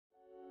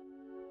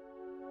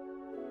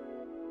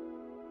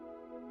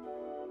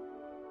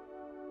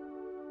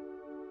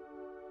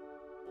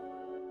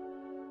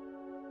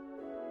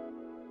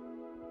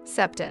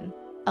Cepton,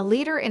 a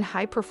leader in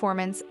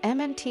high-performance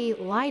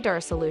MNT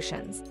lidar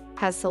solutions,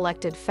 has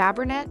selected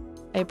Fabrinet,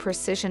 a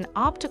precision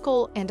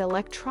optical and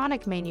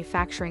electronic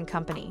manufacturing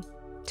company,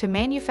 to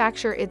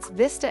manufacture its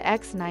Vista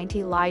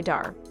X90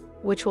 lidar,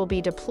 which will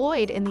be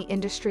deployed in the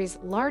industry's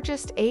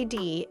largest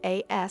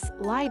ADAS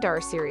lidar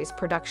series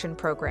production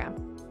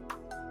program.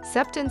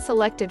 Cepton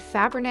selected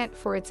Fabrinet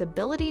for its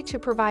ability to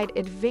provide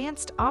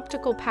advanced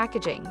optical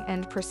packaging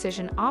and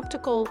precision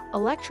optical,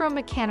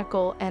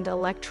 electro-mechanical, and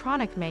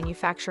electronic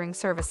manufacturing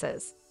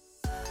services.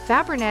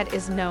 Fabrinet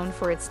is known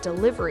for its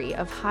delivery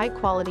of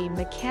high-quality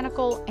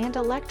mechanical and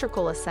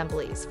electrical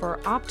assemblies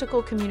for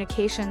optical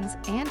communications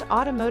and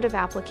automotive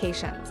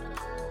applications.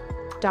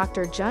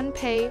 Dr. Jun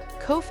Pei,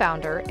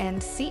 co-founder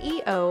and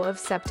CEO of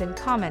Cepton,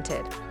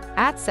 commented,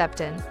 "At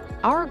Cepton,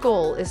 our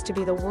goal is to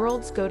be the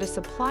world's go-to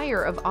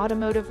supplier of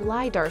automotive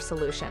lidar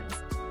solutions,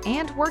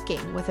 and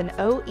working with an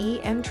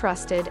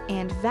OEM-trusted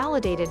and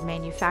validated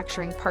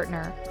manufacturing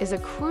partner is a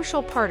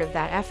crucial part of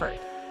that effort.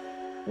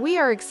 We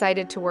are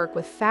excited to work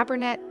with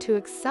Fabrinet to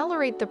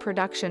accelerate the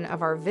production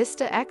of our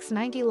Vista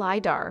X90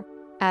 lidar,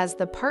 as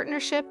the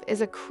partnership is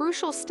a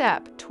crucial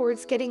step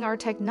towards getting our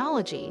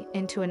technology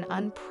into an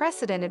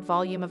unprecedented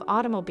volume of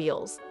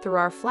automobiles through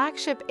our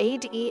flagship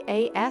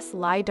ADAS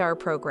lidar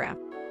program."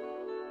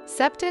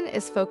 Cepton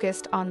is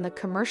focused on the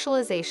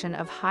commercialization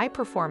of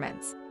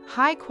high-performance,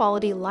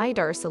 high-quality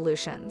lidar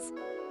solutions.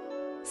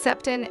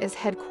 Cepton is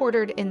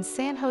headquartered in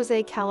San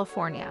Jose,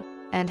 California,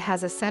 and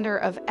has a Center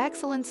of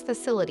Excellence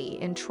facility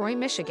in Troy,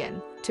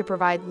 Michigan, to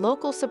provide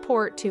local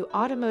support to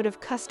automotive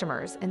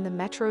customers in the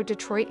Metro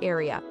Detroit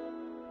area.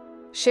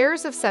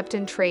 Shares of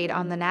Cepton trade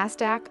on the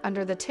NASDAQ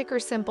under the ticker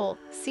symbol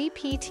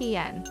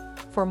CPTN.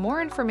 For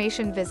more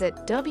information, visit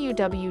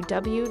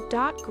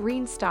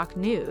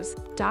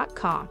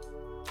www.greenstocknews.com.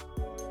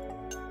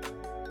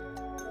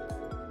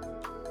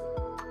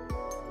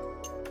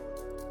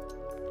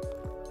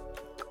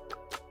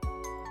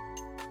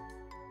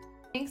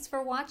 Thanks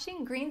for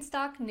watching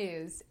Greenstock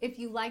News. If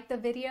you liked the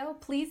video,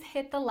 please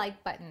hit the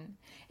like button.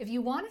 If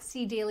you want to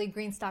see daily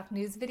Greenstock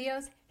News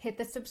videos, hit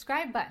the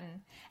subscribe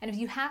button. And if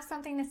you have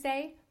something to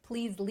say,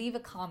 please leave a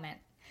comment.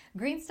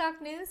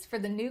 Greenstock News for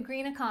the new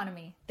green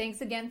economy.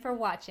 Thanks again for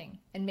watching,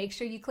 and make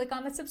sure you click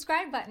on the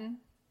subscribe button.